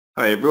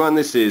Hi everyone,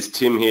 this is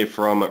Tim here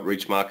from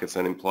Reach Markets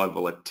and Implied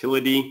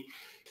Volatility.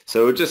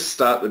 So we'll just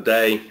start the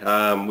day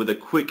with a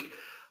quick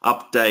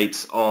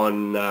update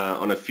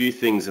on a few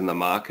things in the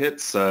market.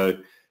 So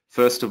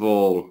first of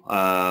all,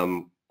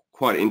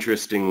 quite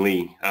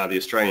interestingly, the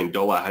Australian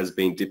dollar has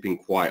been dipping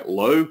quite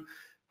low.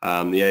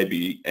 The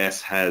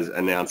ABS has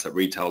announced that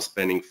retail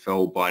spending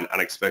fell by an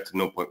unexpected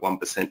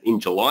 0.1% in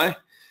July,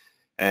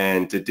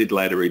 and it did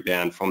later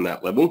rebound from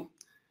that level.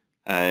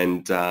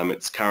 And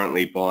it's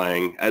currently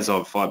buying, as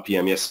of 5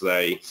 p.m.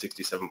 yesterday,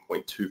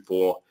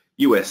 67.24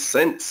 US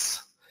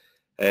cents.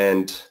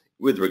 And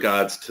with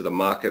regards to the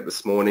market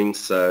this morning,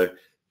 so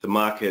the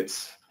market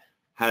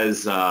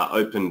has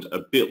opened a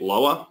bit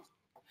lower,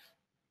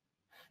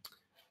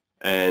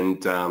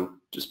 and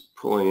just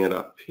pulling it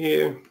up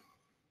here.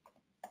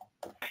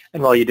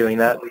 And while you're doing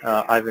that,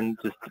 Ivan,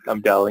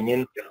 I'm dialing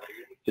in,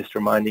 just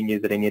reminding you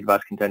that any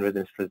advice contained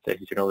within this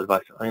presentation is general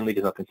advice only,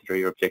 does not consider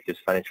your objectives,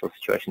 financial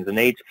situations, and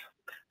needs.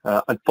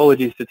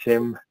 Apologies to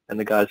Tim and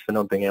the guys for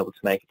not being able to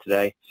make it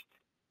today.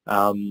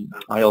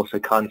 I also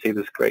can't see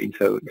the screen,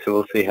 so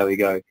we'll see how we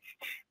go.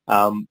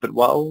 But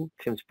while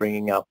Tim's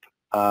bringing up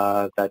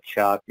that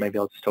chart, maybe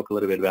I'll just talk a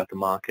little bit about the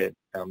market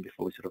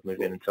before we sort of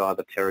move into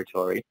other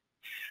territory.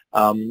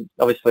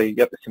 Obviously,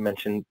 yep, as you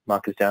mentioned,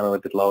 market's down a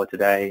little bit lower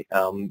today.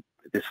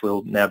 This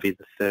will now be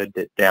the third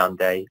down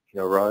day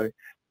in a row.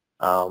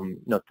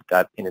 Not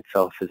that in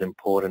itself is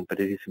important, but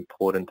it is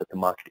important that the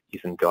market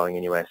isn't going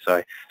anywhere.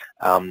 So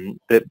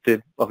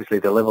obviously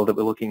the level that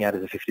we're looking at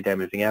is a 50-day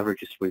moving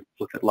average. As we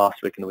looked at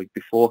last week and the week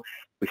before,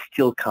 we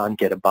still can't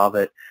get above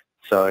it.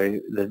 So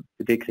the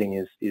big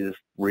thing is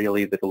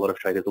really that a lot of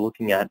traders are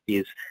looking at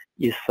is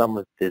some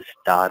of this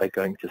data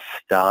going to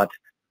start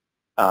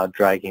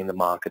dragging the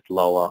market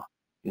lower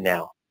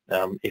now?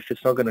 If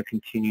it's not going to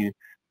continue,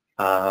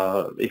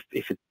 if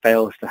it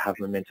fails to have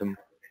momentum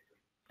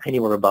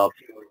anywhere above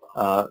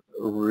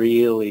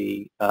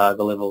really the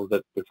level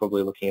that we're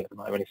probably looking at the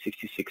moment is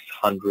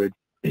 6,600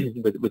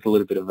 with a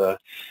little bit of a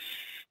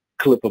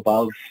clip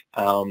above.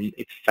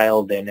 It's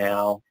failed there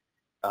now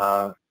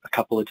a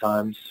couple of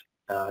times,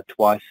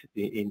 twice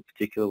in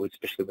particular,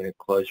 especially when it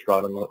closed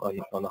right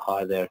on the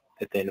high there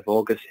at the end of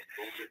August.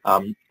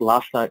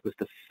 Last night was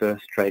the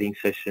first trading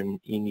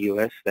session in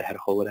US. They had a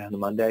holiday on the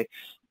Monday,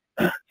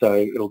 so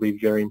it'll be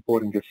very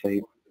important to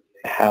see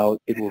how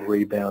it will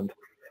rebound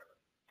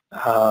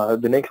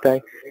the next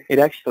day.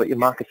 The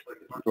markets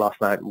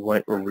last night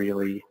weren't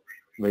really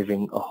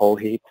moving a whole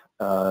heap.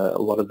 A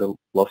lot of the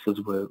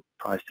losses were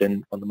priced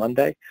in on the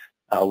Monday,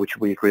 which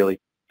we really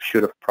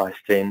should have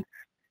priced in,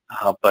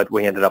 but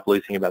we ended up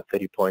losing about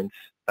 30 points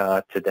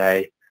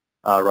today,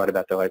 right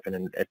about the open,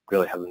 and it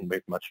really hasn't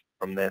moved much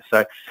from there.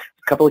 So a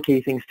couple of key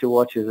things to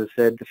watch. As I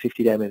said, the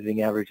 50-day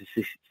moving average is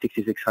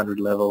 6,600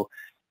 level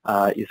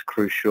is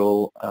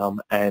crucial,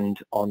 and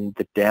on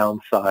the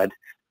downside,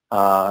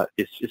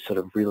 it's just sort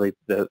of really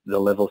the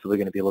levels that we're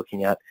going to be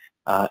looking at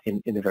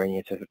in the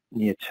very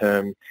near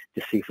term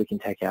to see if we can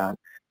take out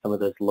some of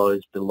those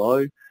lows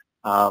below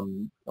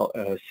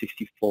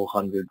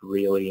 6,400.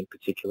 Really, in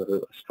particular,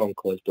 a strong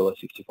close below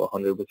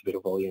 6,400 with a bit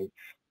of volume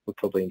would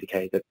probably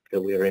indicate that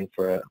we're in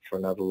for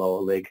another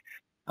lower leg,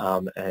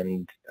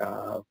 and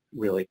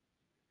really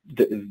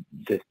the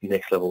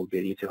next level would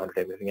be the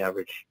 200-day moving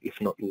average, if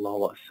not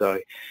lower. So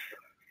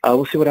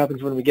we'll see what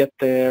happens when we get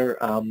there.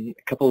 A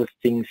couple of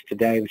things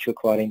today which are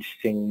quite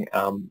interesting.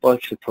 Well,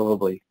 actually,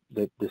 probably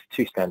there's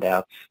two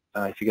standouts.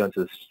 If you go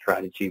into the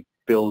strategy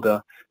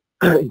builder,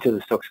 into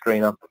the stock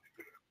screener,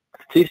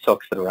 two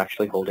stocks that are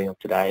actually holding up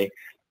today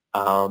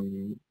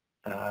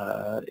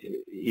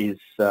is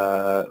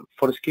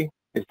Fortescue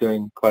is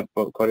doing quite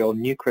well.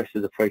 Newcrest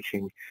is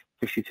approaching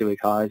 52-week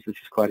highs,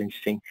 which is quite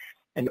interesting.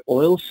 And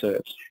Oil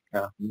Search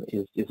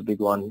is a big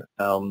one.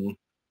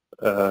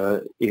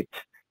 It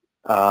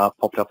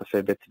popped up a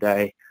fair bit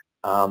today,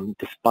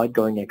 despite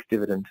going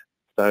ex-dividend.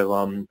 So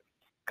a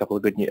couple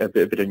of good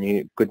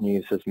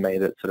news has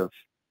made it sort of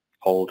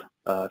hold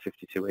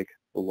 52-week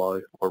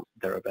low or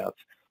thereabouts.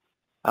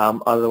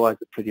 Otherwise,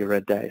 a pretty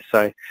red day.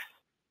 So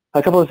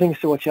a couple of things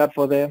to watch out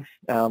for there.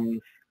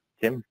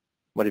 Tim,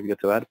 what have you got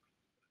to add?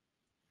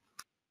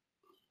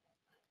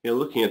 Yeah,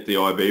 looking at the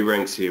IB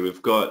ranks here,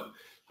 we've got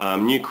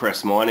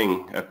Newcrest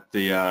Mining at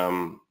the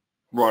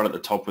right at the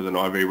top with an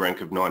IB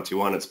rank of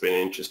 91. It's been an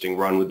interesting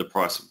run with the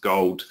price of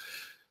gold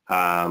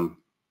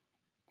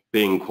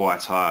being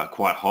quite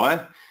high.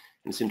 And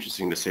it's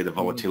interesting to see the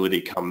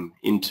volatility come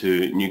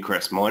into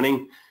Newcrest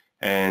Mining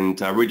and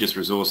Regis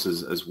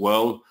Resources as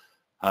well.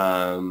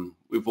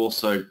 We've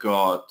also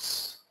got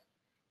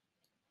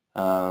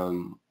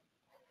Harvey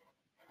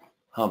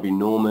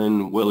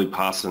Norman, Worley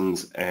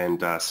Parsons,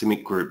 and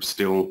CIMIC Group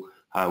still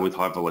with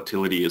high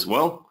volatility as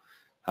well.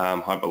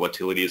 High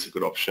volatility is a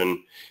good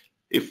option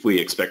if we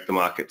expect the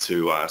market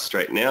to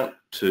straighten out,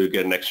 to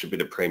get an extra bit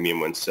of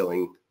premium when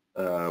selling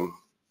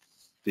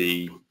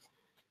the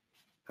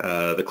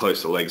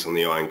closer legs on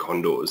the iron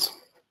condors.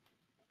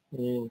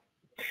 The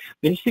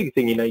interesting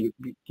thing, you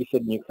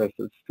said Newcrest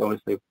is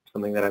obviously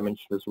something that I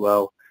mentioned as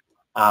well.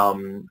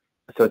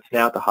 So it's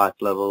now at the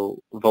highest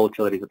level.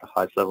 Volatility is at the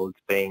highest level it's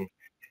been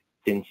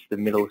since the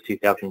middle of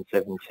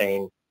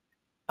 2017,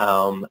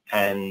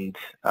 and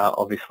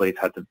obviously it's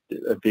had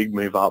a big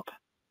move up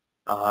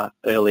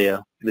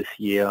earlier this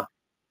year,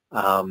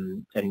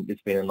 and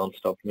it's been a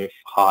non-stop move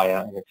higher,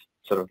 and it's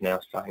sort of now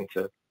starting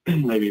to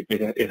maybe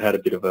it had a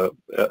bit of a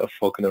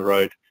fork in the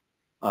road,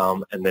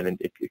 and then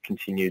it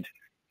continued,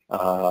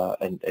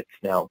 and it's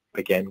now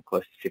again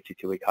close to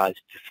 52-week highs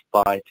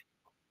despite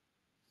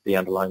the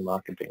underlying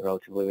market being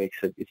relatively weak.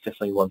 So it's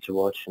definitely one to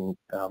watch, and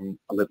a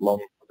little long.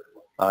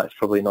 It's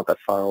probably not that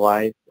far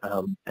away,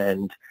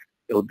 and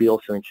it would be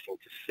also interesting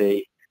to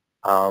see.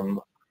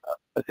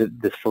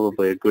 There's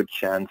probably a good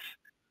chance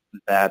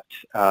that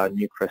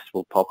Newcrest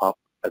will pop up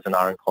as an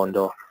iron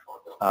condor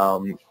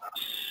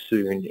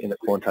soon in the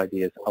quant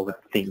ideas, I would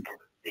think,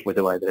 with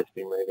the way that it's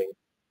been moving.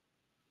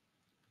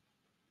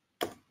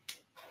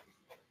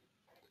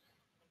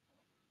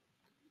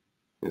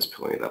 Just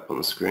pulling it up on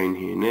the screen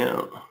here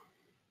now.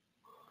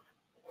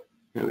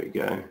 There we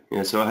go.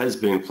 Yeah, so it has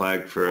been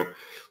flagged for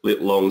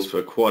lit longs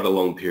for quite a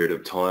long period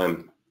of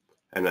time,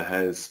 and it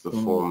has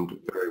performed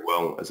very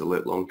well as a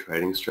lit long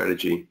trading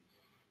strategy.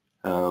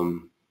 Yeah,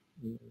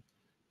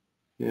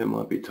 it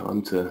might be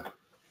time for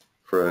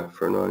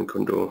an iron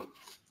condor.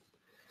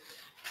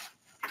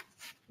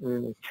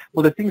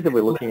 Well, the things that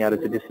we're looking at is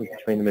the distance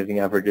between the moving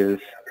averages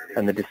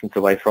and the distance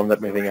away from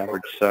that moving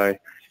average. So if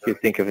you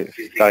think of it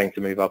starting to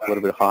move up a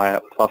little bit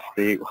higher, plus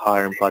the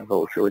higher implied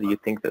volatility, you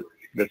think that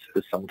there's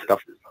some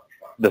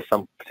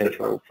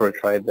potential for a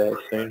trade there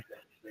soon.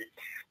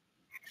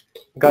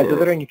 Guys, are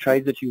there any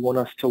trades that you want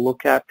us to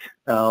look at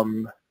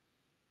over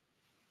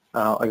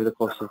the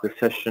course of the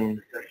session,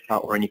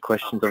 or any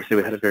questions? Obviously,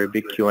 we had a very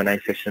big Q&A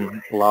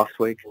session last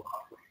week.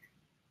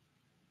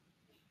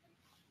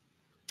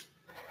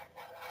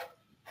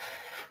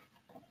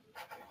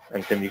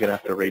 And Tim, you're going to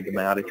have to read them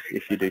out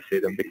if you do see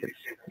them, because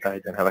they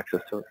don't have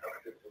access to it.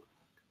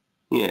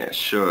 Yeah,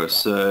 sure.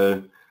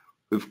 So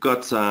we've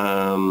got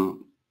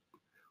one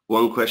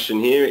question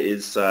here.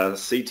 Is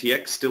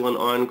CTX still an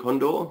iron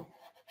condor?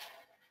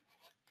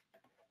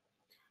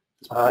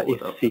 Is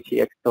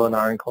CTX still an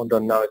iron condor?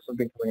 No, it's not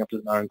been coming up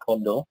as an iron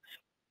condor.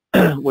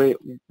 The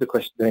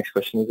next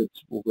question is,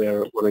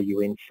 what are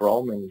you in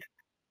from,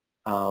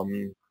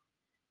 and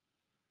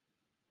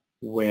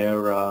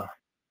where are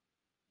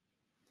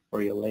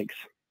your legs?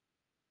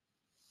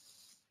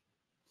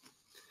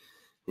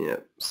 Yeah,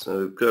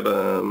 so we've got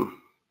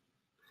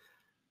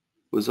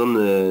was on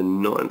the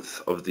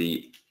 9th of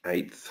the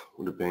 8th,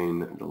 would have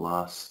been the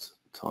last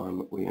time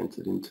that we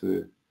entered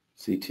into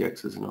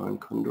CTX as an iron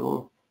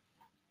condor.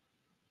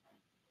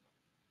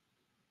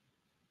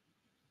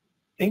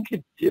 I think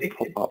it did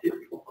pop up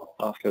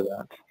after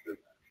that.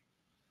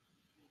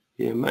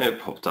 Yeah, it may have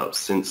popped up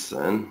since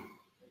then.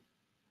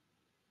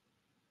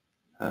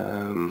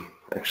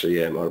 Actually,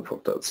 yeah, it might have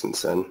popped up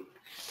since then.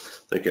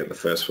 They get the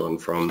first one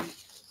from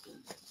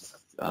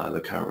the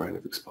current rate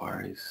of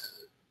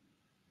expiries.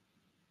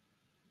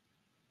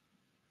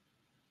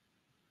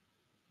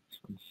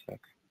 Just 1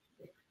 sec.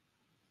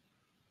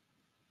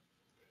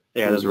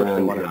 Yeah, there's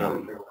around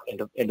one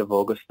end of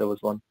August. There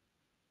was one.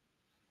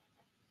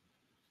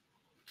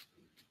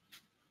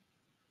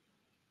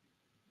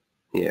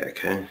 Yeah,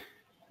 okay.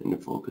 End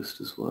of August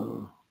as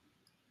well.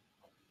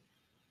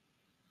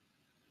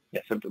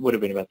 Yeah, so it would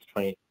have been about the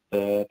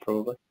 23rd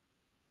probably.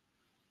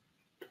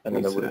 And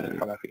then it would have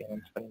come up again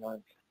on the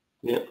 29th.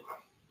 Yeah.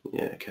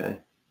 Yeah, okay.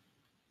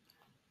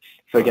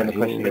 So again, the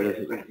question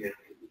is,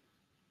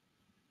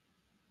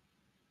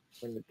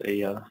 when did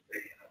the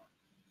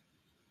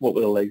what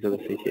were the legs of the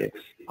CTX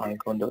iron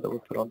condor that we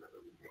put on?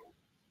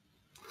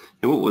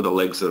 Yeah, what were the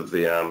legs of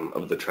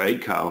the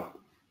trade, Carl?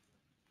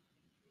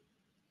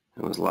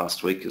 It was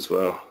last week as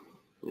well.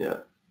 Yeah,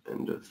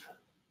 end of.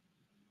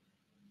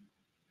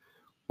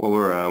 While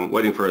we're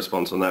waiting for a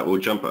response on that, we'll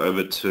jump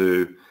over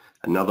to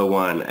another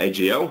one,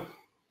 AGL.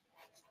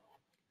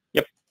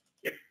 Yep.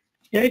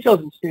 Yeah, AGL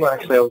is interesting one,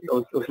 actually. I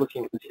was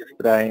looking at this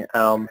yesterday.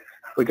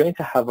 We're going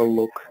to have a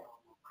look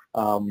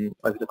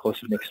over the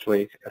course of next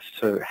week as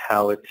to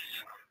how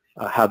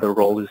the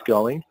roll is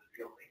going.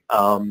 It's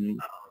a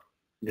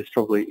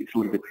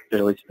little bit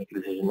early to make a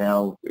decision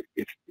now.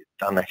 It's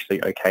done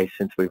actually okay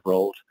since we've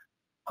rolled.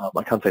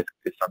 I can't say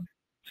it's done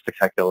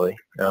spectacularly,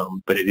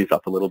 but it is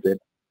up a little bit.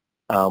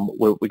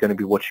 What we're going to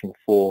be watching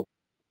for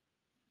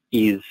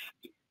is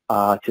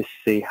to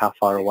see how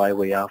far away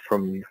we are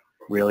from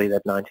really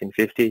that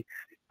 1950.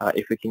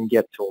 If we can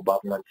get to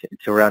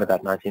around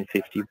about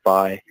 1950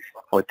 by, I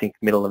would think,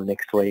 middle of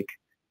next week,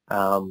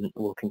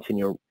 we'll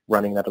continue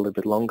running that a little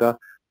bit longer.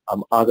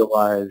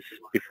 Otherwise,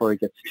 before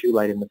it gets too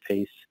late in the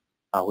piece,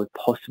 we're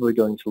possibly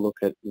going to look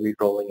at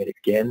re-rolling it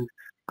again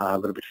a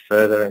little bit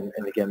further. And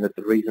again, the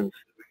reasons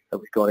that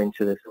we got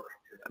into this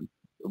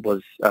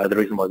was the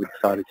reason why we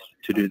decided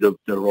to do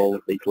the roll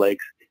of these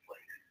legs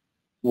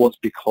was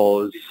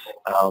because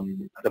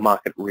the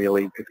market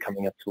really was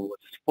coming up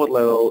towards the support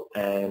level,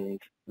 and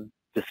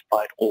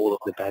despite all of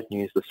the bad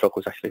news, the stock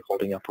was actually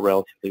holding up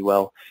relatively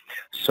well.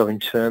 So in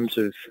terms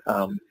of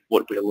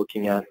what we're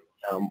looking at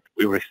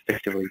we were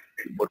effectively,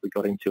 what we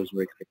got into is we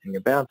were expecting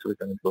a bounce, so we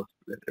got into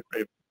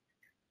a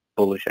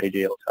bullish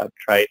AGL type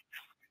trade.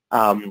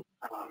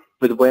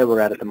 With where we're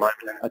at the moment,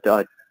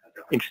 I,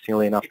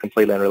 interestingly enough,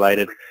 completely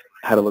unrelated,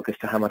 had a look as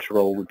to how much a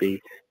roll would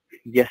be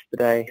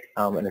yesterday,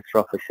 and it's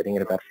roughly sitting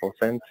at about 4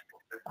 cents.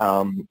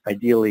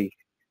 Ideally,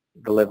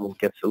 the level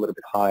gets a little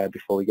bit higher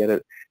before we get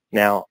it.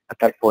 Now, at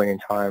that point in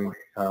time,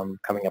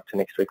 coming up to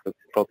next week, we're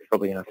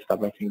probably going to have to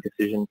start making a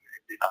decision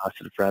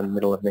sort of around the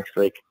middle of next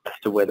week as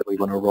to whether we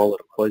want to roll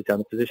it or close down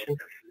the position,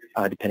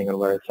 depending on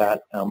where it's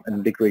at. And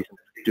the big reason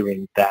for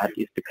doing that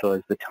is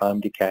because the time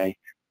decay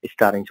is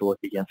starting to work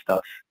against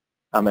us.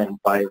 And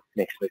by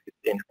next week, at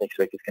the end of next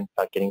week, it's going to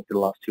start getting to the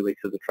last 2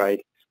 weeks of the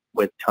trade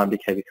where time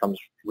decay becomes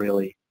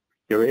really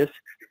serious.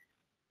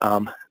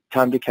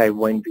 Time decay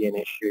won't be an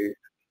issue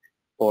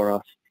for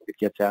us if it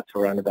gets out to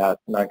around about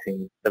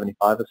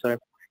 1975 or so,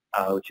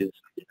 which is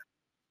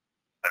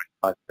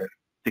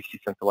 60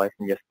 cents away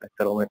from yesterday's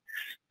settlement.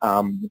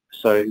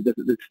 So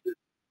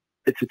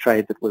it's a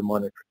trade that we're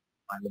monitoring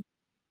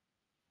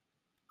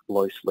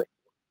closely.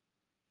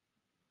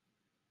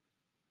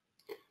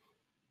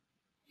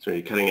 So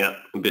you're cutting out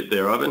a bit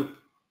there, Ivan?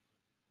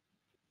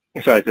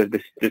 So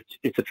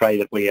it's a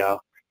trade that we are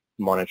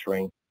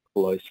monitoring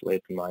closely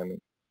at the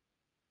moment.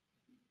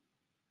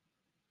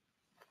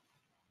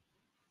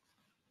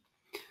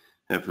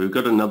 Now, we've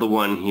got another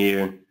one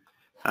here.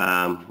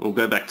 We'll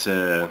go back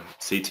to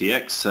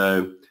CTX.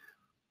 So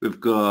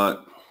we've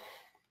got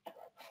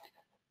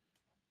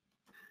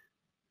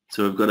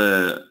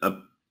a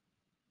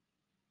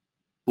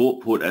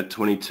bought put at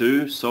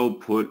 22,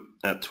 sold put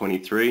at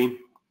 23,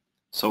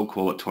 sold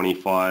call at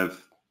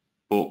 25,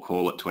 bought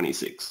call at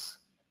 26.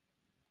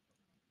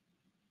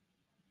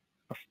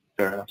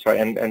 Fair enough. Sorry,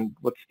 and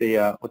what's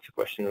the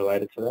question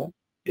related to that?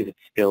 Is it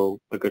still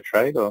a good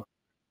trade, or?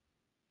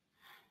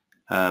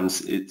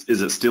 Is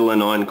it still a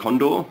 9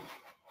 condor?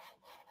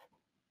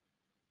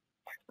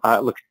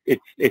 Look,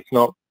 it's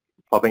not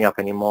popping up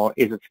anymore.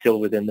 Is it still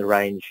within the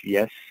range?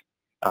 Yes.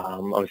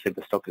 Obviously,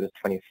 the stock is at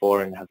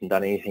 24 and hasn't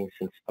done anything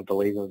since, I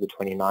believe, it was the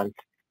 29th.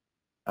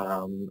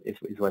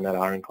 Is when that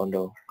iron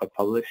condor got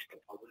published.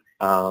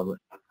 However,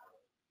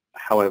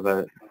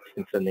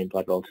 since then the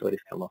implied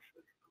volatility's come off,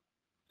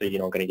 so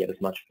you're not going to get as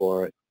much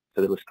for it.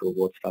 So the risk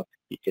reward starts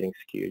getting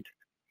skewed.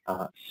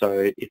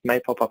 So it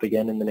may pop up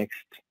again in the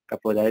next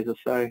couple of days or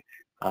so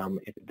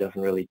if it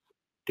doesn't really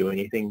do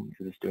anything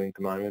as it's doing at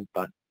the moment.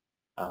 But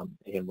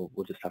again,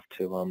 we'll just have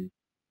to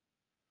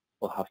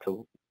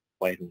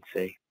wait and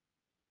see.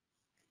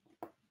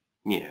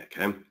 Yeah.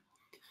 Okay.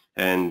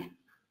 And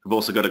we've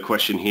also got a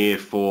question here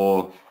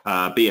for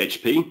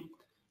BHP.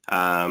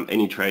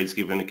 Any trades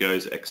given it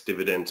goes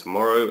ex-dividend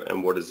tomorrow,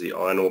 and what is the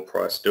iron ore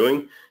price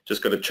doing?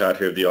 Just got a chart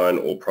here of the iron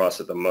ore price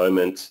at the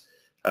moment,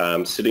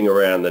 sitting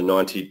around the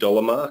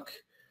 $90 mark.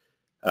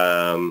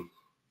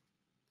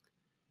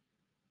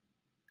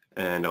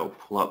 And I'll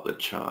pull up the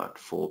chart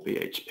for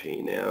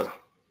BHP now.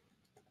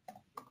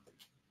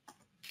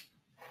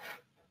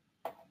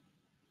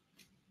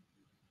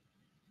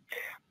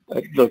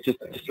 Look, just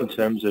in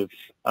terms of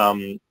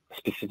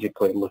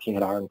specifically looking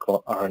at iron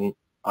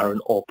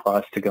ore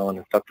price to go on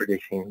and start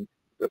predicting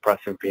the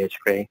price of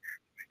BHP,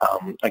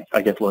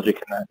 I guess logic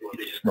in that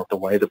it's just not the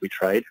way that we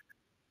trade,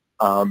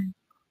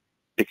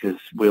 because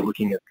we're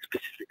looking at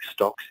specific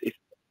stocks.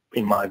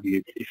 In my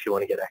view, if you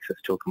want to get access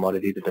to a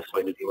commodity, the best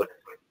way to do it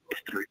is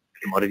through the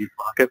commodities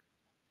market.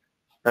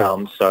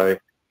 So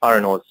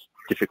iron ore is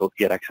difficult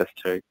to get access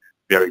to,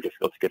 very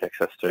difficult to get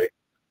access to,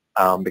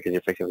 because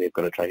effectively you've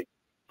got to trade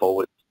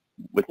forward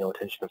with no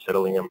intention of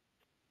settling them.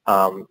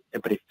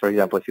 But if, for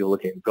example, if you're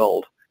looking at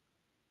gold,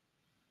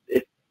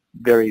 it's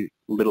very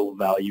little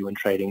value in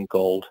trading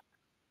gold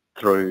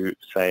through,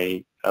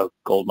 say, a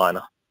gold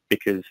miner,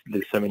 because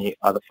there's so many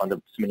other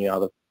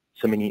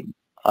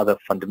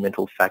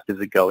fundamental factors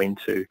that go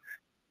into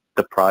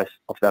the price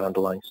of that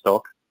underlying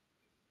stock,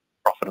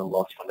 profit and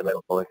loss,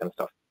 fundamentals, all that kind of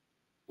stuff.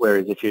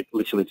 Whereas if you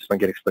literally just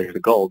want to get exposure to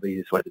gold, the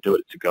easiest way to do it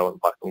is to go and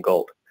buy some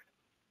gold.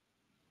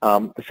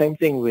 The same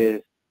thing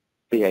with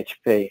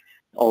BHP.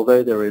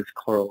 Although there is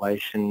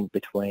correlation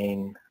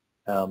between,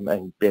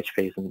 and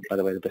BHP is, by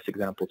the way, the best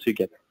example to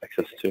get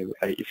access to,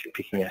 if you're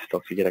picking a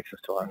stock to get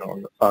access to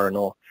iron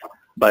ore.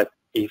 But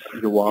if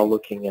you are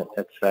looking at,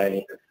 let's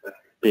say,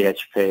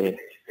 BHP,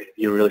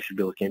 you really should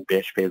be looking at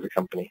BHP as a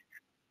company.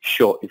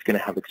 Sure, it's going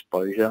to have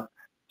exposure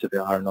to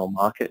the iron ore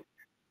market,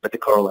 but the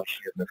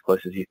correlation isn't as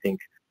close as you think,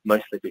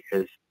 mostly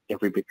because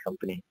every big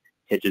company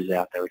hedges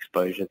out their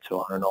exposure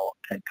to iron ore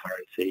and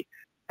currency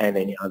and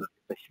any other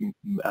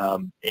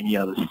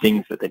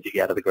things that they dig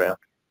out of the ground.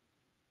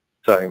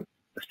 So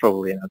that's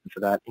probably an answer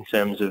for that. In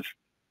terms of,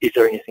 is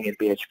there anything at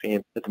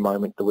BHP at the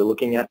moment that we're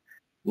looking at?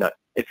 No,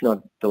 it's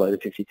not below the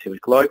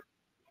 52-week low.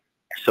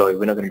 So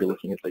we're not going to be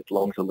looking at like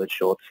longs or lead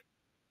shorts,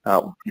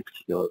 in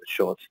particular the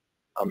shorts.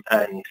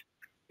 And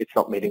it's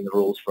not meeting the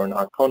rules for an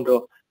iron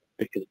condor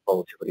because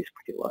volatility is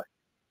pretty low.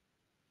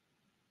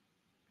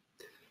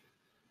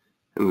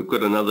 And we've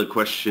got another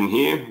question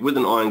here. With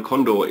an iron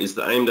condor, is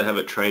the aim to have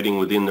it trading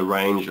within the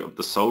range of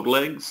the sold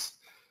legs?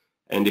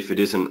 And if it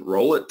isn't,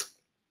 roll it.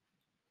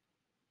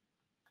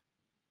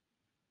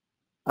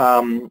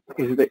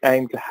 Is the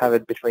aim to have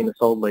it between the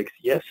sold legs?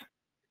 Yes,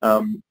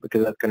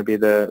 because that's going to be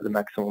the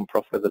maximum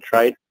profit of the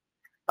trade.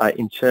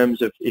 In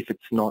terms of if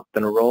it's not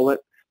going to roll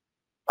it,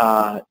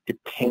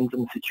 depends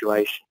on the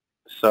situation.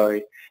 So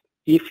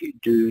if you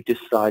do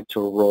decide to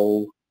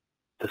roll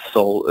the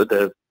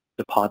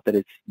part that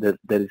is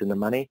in the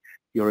money,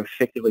 you're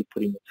effectively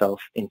putting yourself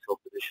into a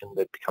position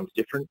that becomes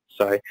different.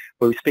 So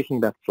we were speaking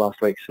about this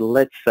last week. So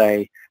let's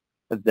say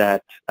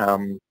that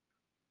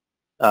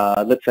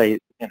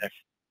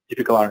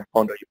typical iron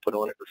condo you put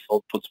on is a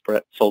sold put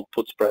spread, sold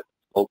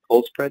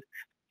call spread.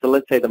 So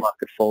let's say the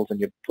market falls and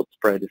your put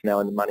spread is now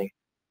in the money.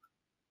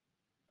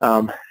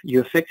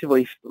 You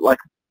effectively, like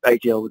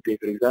AGL would be a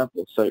good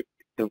example. So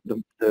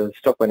the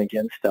stock went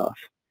against us,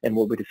 and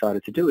what we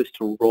decided to do is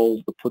to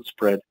roll the put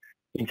spread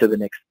into the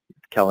next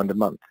calendar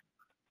month.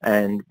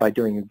 And by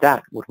doing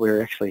that, what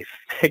we actually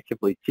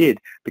effectively did,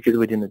 because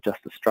we didn't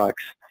adjust the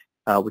strikes,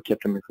 we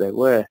kept them as they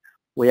were,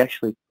 we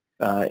actually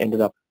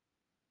ended up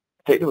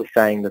effectively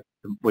saying that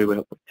we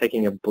were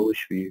taking a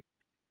bullish view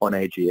on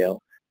AGL,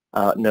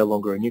 no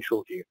longer a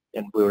neutral view.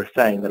 And we were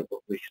saying that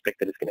we expect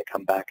that it's going to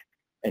come back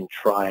and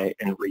try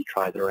and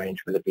retry the range,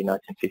 whether it be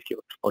 1950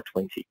 or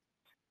 20.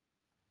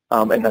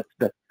 And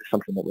that's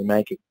something that we're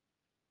making.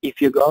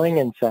 If you're going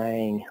and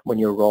saying when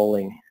you're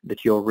rolling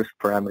that your risk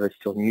parameter is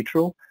still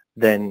neutral,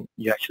 then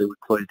you actually would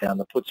close down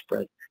the put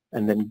spread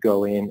and then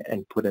go in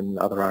and put in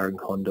another iron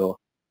condor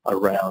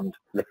around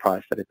the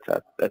price that it's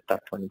at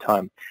that point in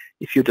time.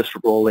 If you're just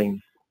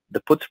rolling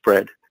the put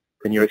spread,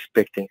 then you're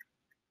expecting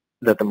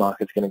that the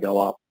market's going to go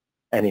up.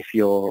 And if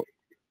you're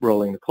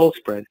rolling the call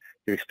spread,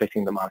 you're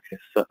expecting the market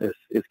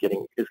is going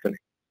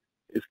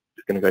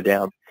to go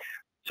down.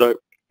 So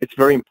it's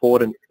very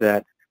important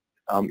that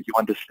you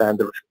understand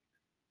the risk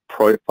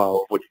profile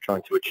of what you're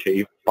trying to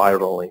achieve by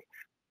rolling.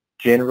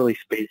 Generally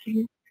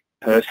speaking,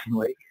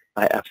 personally,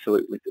 I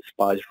absolutely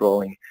despise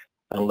rolling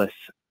unless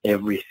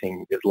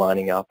everything is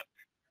lining up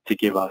to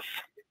give us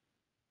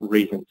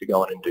reason to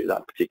go on and do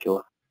that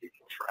particular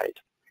trade.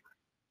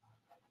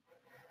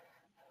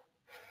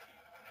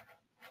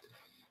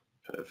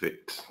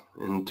 Perfect.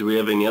 And do we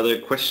have any other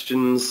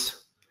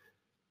questions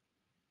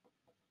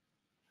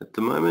at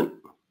the moment?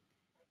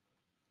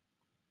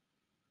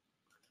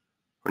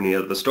 Or any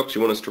other stocks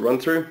you want us to run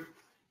through?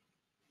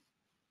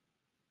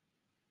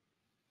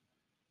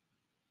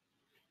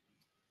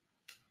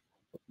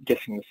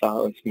 Guessing the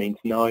silence means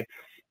no.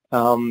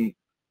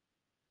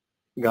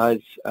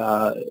 Guys,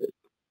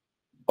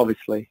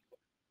 obviously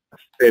a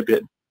fair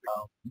bit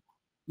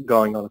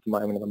going on at the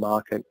moment in the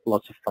market,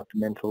 lots of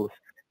fundamentals,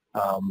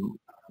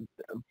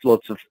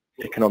 lots of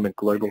economic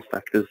global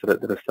factors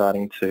that are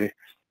starting to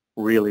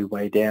really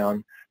weigh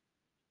down,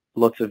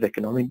 lots of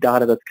economic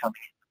data that's coming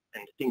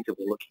in, and things that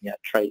we're looking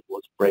at, trade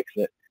wars,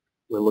 Brexit,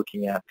 we're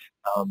looking at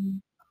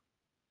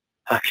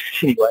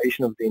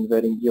continuation of the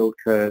inverting yield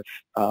curve.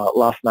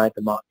 Last night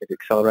the market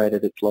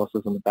accelerated its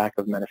losses on the back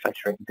of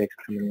manufacturing index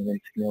coming in and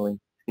signaling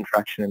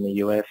contraction in the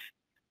US.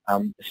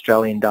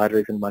 Australian data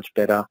isn't much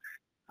better,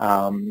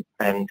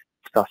 and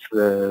thus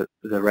the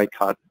rate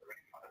cut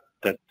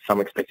that some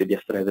expected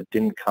yesterday that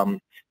didn't come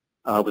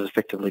was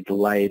effectively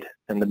delayed,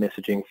 and the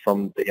messaging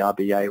from the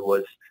RBA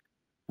was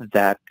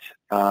that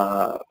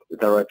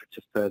they're open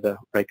to further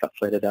rate cuts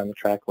later down the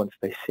track once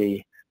they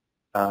see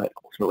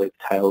ultimately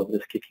the tail of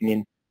this kicking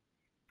in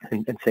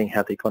and seeing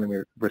how the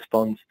economy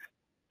responds.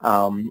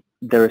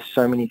 There are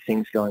so many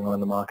things going on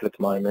in the market at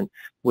the moment,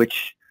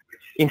 which,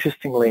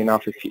 interestingly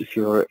enough, if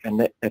you're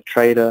a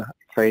trader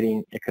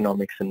trading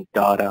economics and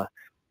data,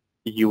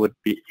 you would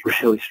be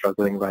really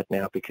struggling right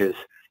now because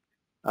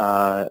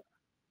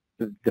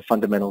the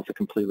fundamentals are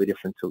completely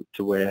different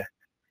to where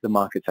the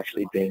market's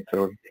actually been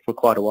for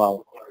quite a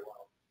while.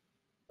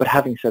 But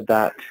having said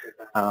that,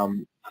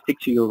 stick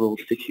to your rules,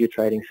 stick to your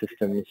trading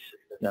systems,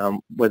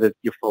 whether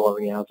you're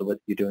following ours or whether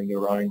you're doing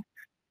your own,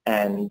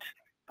 and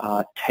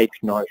take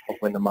note of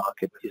when the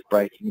market is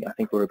breaking. I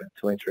think we're about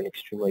to enter an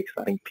extremely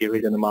exciting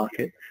period in the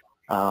market,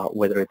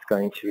 whether it's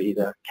going to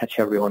either catch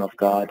everyone off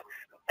guard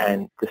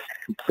and just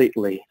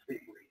completely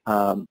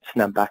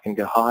snap back and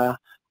go higher,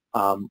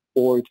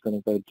 or it's going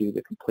to go do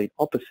the complete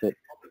opposite,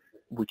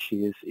 which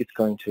is it's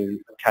going to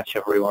catch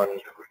everyone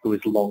who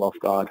is long off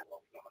guard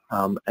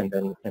and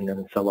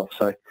then sell off.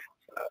 So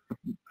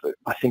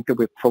I think that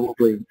we're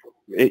probably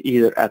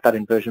either at that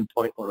inversion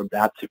point or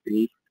about to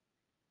be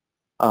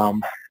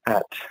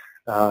at,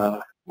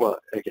 well,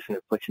 I guess an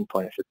inflection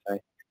point, I should say.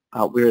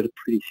 We're at a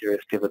pretty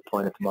serious pivot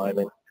point at the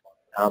moment,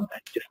 and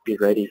just be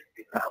ready.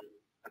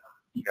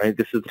 You know,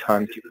 this is the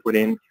time to put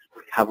in,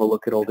 have a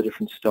look at all the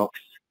different stocks,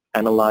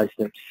 analyze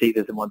them, see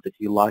the ones that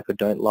you like or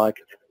don't like,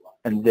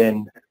 and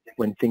then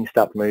when things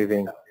start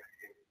moving,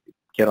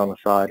 get on the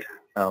side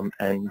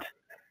and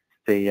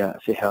see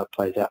how it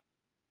plays out.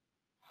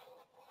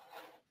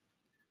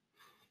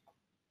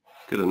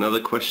 Got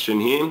another question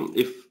here.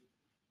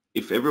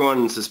 If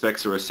everyone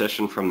suspects a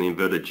recession from the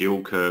inverted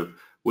yield curve,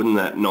 wouldn't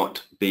that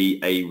not be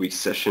a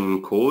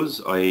recession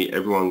cause, i.e.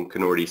 everyone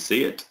can already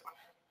see it?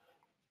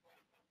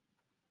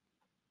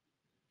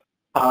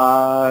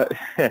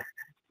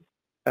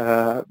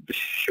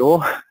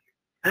 Sure.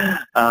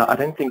 I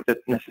don't think that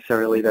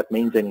necessarily that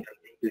means anything.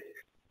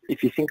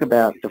 If you think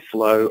about the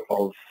flow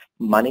of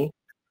money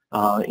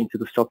into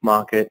the stock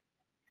market,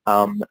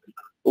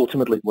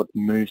 ultimately what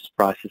moves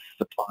prices is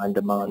supply and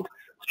demand.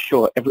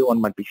 Sure,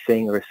 everyone might be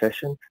seeing a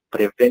recession,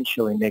 but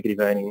eventually negative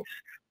earnings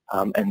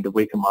and the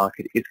weaker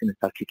market is going to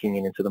start kicking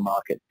in into the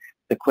market.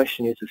 The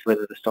question is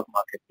whether the stock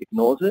market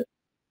ignores it,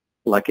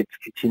 like it's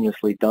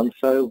continuously done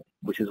so,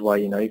 which is why,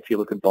 if you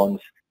look at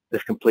bonds,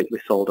 they've completely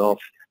sold off.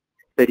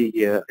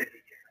 30-year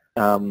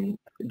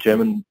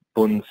German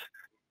bonds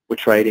were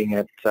trading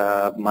at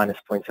minus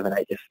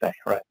 0.78 yesterday,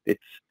 right?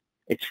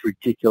 It's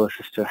ridiculous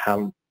as to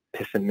how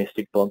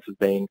pessimistic bonds have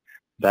been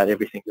about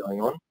everything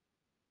going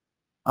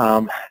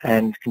on,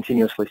 and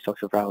continuously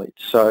stocks have rallied.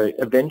 So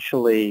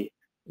eventually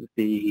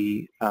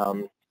the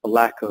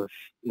lack of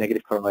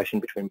negative correlation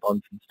between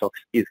bonds and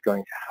stocks is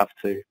going to have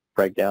to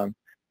break down,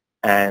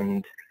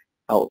 and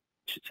I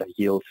should say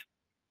yields,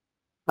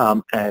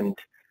 and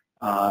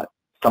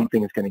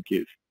something is going to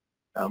give.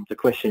 The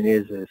question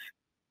is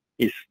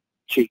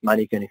cheap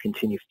money going to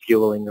continue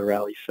fueling the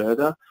rally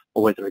further,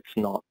 or whether it's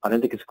not? I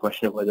don't think it's a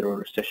question of whether a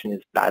recession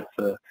is bad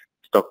for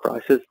stock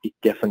prices. It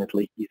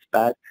definitely is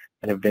bad,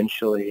 and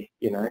eventually,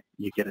 you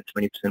get a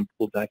 20%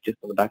 pullback just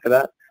on the back of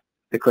that.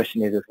 The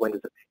question is when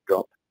does it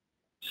drop?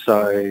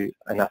 So,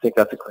 and I think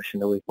that's a question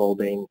that we've all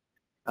been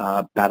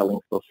battling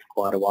for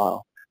quite a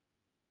while.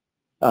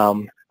 A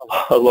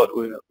lot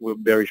were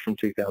bearish from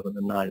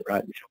 2009,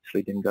 right, which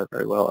obviously didn't go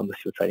very well unless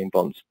you're trading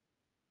bonds.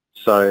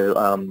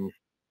 So,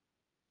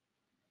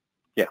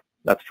 yeah,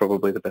 that's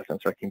probably the best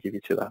answer I can give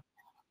you to that.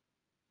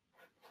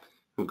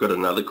 We've got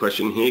another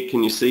question here.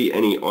 Can you see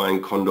any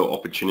iron condor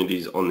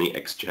opportunities on the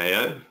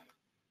XJO?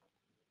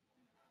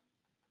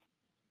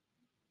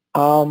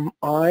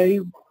 I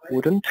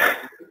wouldn't,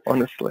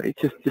 honestly,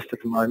 just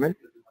at the moment.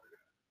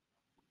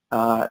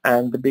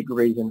 And the big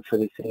reason for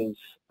this is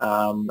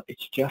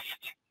it's just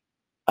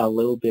a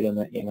little bit in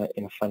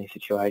a funny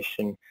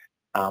situation.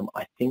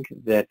 I think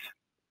that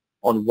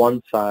on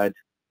one side,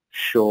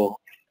 sure,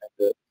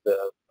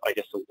 I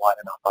guess the wide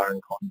enough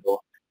iron condor,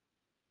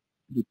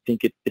 you'd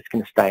think it's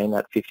going to stay in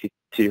that 50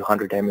 to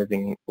 100 day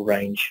moving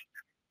range,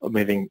 or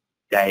moving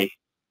day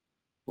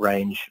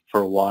range for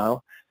a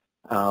while.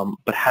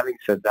 But having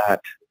said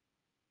that,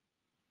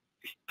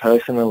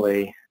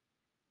 personally,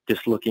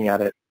 just looking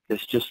at it,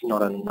 there's just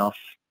not enough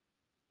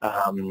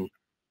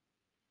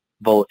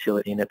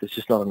volatility in it. There's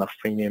just not enough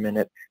premium in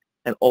it.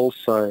 And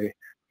also,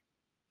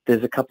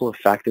 there's a couple of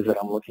factors that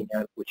I'm looking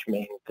at which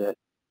mean that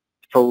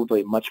it's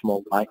probably much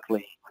more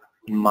likely,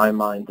 in my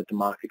mind, that the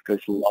market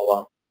goes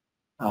lower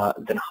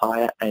than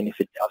higher. And if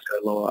it does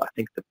go lower, I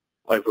think the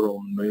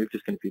overall move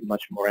is going to be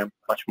much more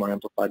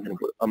amplified than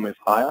a move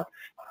higher.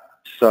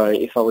 So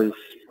if I was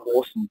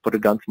forced and put a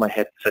gun to my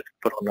head and said to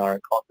put on an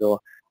iron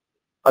condor,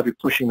 I'd be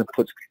pushing the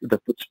put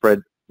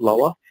spread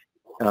lower,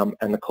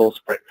 and the call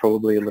spread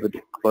probably a little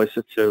bit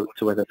closer to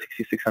where the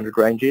 6600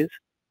 range is,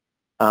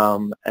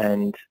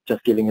 and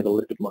just giving it a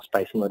little bit more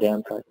space on the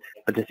downside.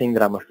 But the thing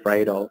that I'm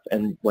afraid of,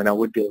 and when I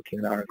would be looking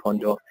at iron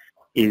condor,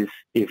 is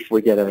if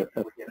we get a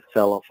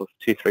sell-off of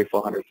 200, 300,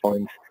 400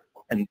 points,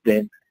 and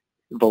then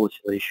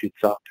volatility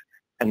shoots up,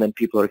 and then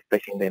people are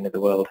expecting the end of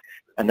the world,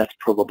 and that's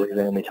probably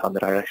the only time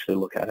that I actually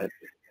look at it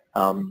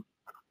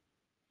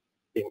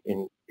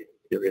in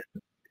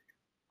seriousness.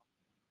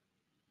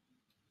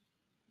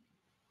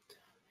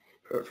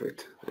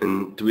 Perfect.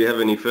 And do we have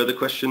any further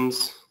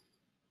questions?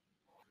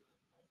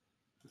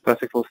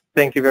 Perfect. Well,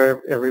 thank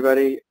you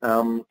everybody.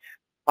 I'm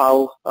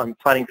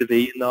planning to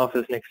be in the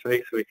office next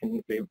week, so we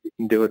can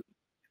do it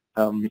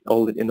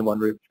all in the one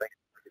room to make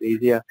it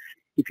easier.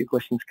 Keep your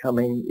questions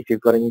coming. If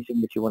you've got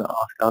anything that you want to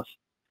ask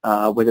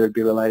us, whether it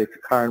be related to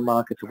current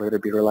markets or whether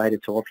it be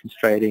related to options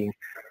trading,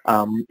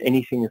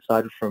 anything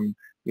aside from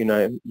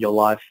your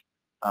life,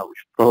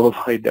 which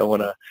probably don't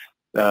want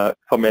to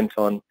comment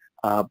on.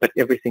 But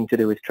everything to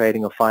do with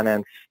trading or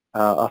finance,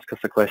 ask us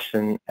a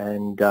question,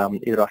 and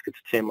either ask it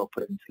to Tim or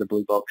put it into the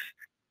blue box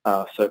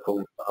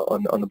circle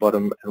on the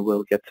bottom, and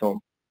we'll get to them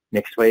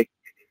next week.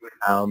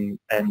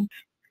 And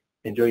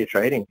enjoy your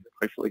trading.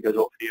 Hopefully it goes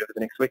well for you over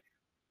the next week.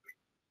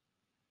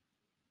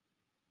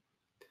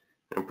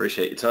 I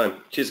appreciate your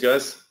time. Cheers,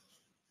 guys.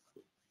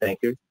 Thank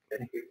you.